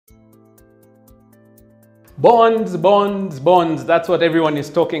Bonds, bonds, bonds. That's what everyone is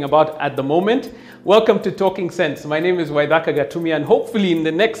talking about at the moment. Welcome to Talking Sense. My name is Waithaka Gatumia, and hopefully in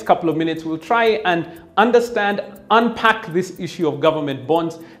the next couple of minutes, we'll try and understand, unpack this issue of government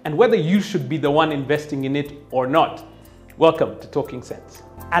bonds and whether you should be the one investing in it or not. Welcome to Talking Sense.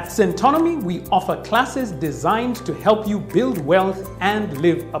 At Centonomy, we offer classes designed to help you build wealth and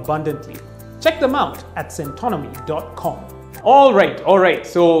live abundantly. Check them out at centonomy.com. All right.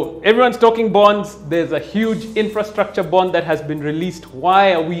 So everyone's talking bonds. There's a huge infrastructure bond that has been released.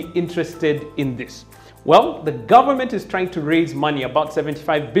 Why are we interested in this? Well, the government is trying to raise money, about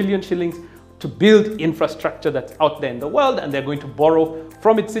 75 billion shillings, to build infrastructure that's out there in the world, and they're going to borrow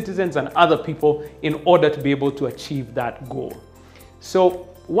from its citizens and other people in order to be able to achieve that goal. So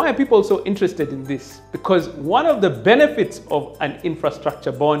why are people so interested in this? Because one of the benefits of an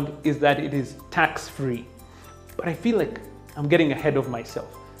infrastructure bond is that it is tax-free. But I feel like I'm getting ahead of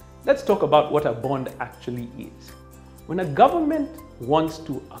myself. Let's talk about what a bond actually is. When a government wants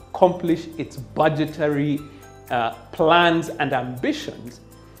to accomplish its budgetary plans and ambitions,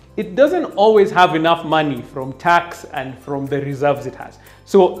 it doesn't always have enough money from tax and from the reserves it has.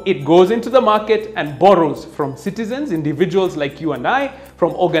 So it goes into the market and borrows from citizens, individuals like you and I,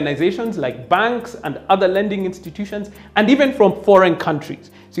 from organizations like banks and other lending institutions, and even from foreign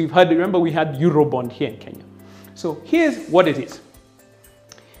countries. So remember we had Eurobond here in Kenya. So here's what it is.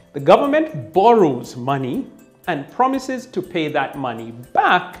 The government borrows money and promises to pay that money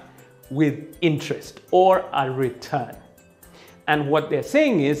back with interest or a return. And what they're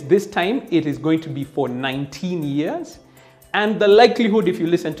saying is this time it is going to be for 19 years. And the likelihood, if you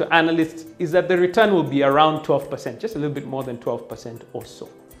listen to analysts, is that the return will be around 12%, just a little bit more than 12% or so.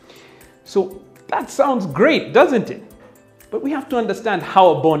 So that sounds great, doesn't it? But we have to understand how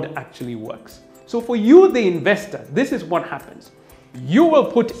a bond actually works. So for you, the investor, this is what happens. You will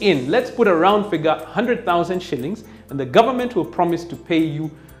put in, let's put a round figure, 100,000 shillings, and the government will promise to pay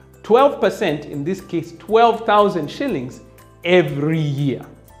you 12%, in this case, 12,000 shillings every year.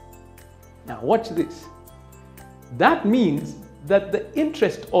 Now watch this. That means that the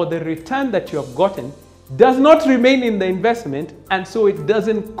interest or the return that you have gotten does not remain in the investment, and so it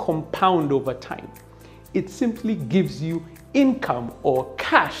doesn't compound over time. It simply gives you income or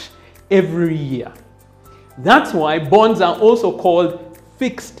cash every year. That's why bonds are also called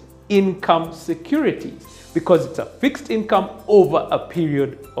fixed income securities, because it's a fixed income over a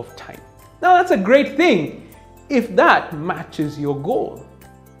period of time. Now that's a great thing if that matches your goal.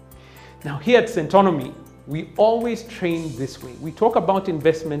 Now here at Centonomy, we always train this way. We talk about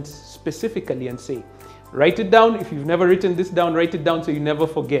investments specifically and say, write it down. If you've never written this down, write it down so you never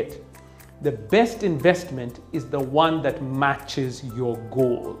forget. The best investment is the one that matches your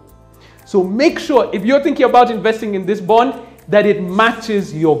goal. So make sure, if you're thinking about investing in this bond, that it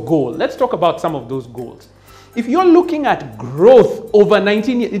matches your goal. Let's talk about some of those goals. If you're looking at growth over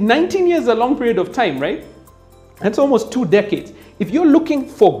 19 years, 19 years is a long period of time, right? That's almost 2 decades. If you're looking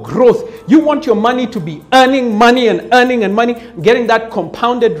for growth, you want your money to be earning money and earning money, getting that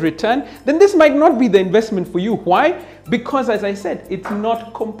compounded return, then this might not be the investment for you. Why? Because as I said, it's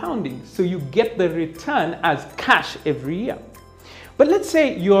not compounding. So you get the return as cash every year. But let's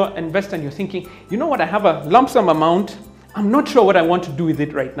say you're an investor and you're thinking, you know what, I have a lump sum amount. I'm not sure what I want to do with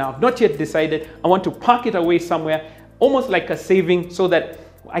it right now. I've not yet decided. I want to park it away somewhere, almost like a saving, so that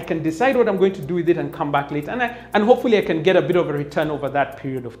I can decide what I'm going to do with it and come back later. And hopefully I can get a bit of a return over that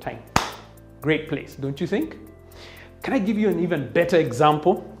period of time. Great place, don't you think? Can I give you an even better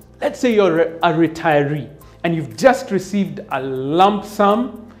example? Let's say you're a retiree and you've just received a lump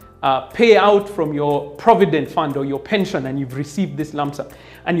sum payout from your provident fund or your pension, and you've received this lump sum.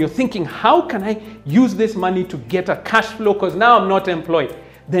 And you're thinking, how can I use this money to get a cash flow because now I'm not employed?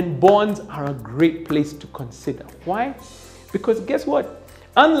 Then bonds are a great place to consider. Why? Because guess what?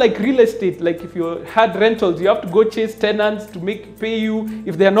 Unlike real estate, like if you had rentals, you have to go chase tenants to pay you.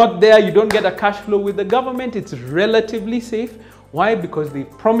 If they're not there, you don't get a cash flow. With the government, it's relatively safe. Why? Because they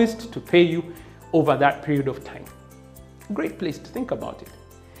promised to pay you over that period of time. Great place to think about it.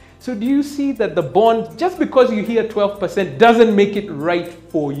 So do you see that the bond, just because you hear 12%, doesn't make it right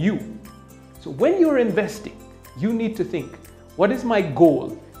for you? So when you're investing, you need to think, what is my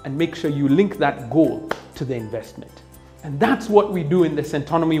goal? And make sure you link that goal to the investment. And that's what we do in the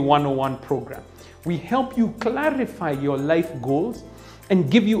Centonomy 101 program. We help you clarify your life goals and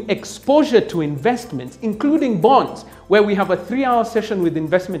give you exposure to investments, including bonds, where we have a 3-hour session with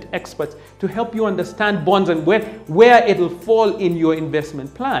investment experts to help you understand bonds and where it'll fall in your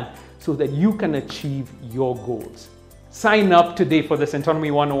investment plan so that you can achieve your goals. Sign up today for the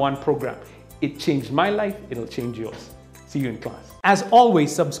Centonomy 101 program. It changed my life, it'll change yours. See you in class. As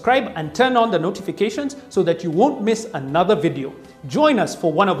always, subscribe and turn on the notifications so that you won't miss another video. Join us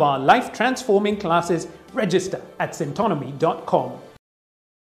for one of our life-transforming classes. Register at centonomy.com.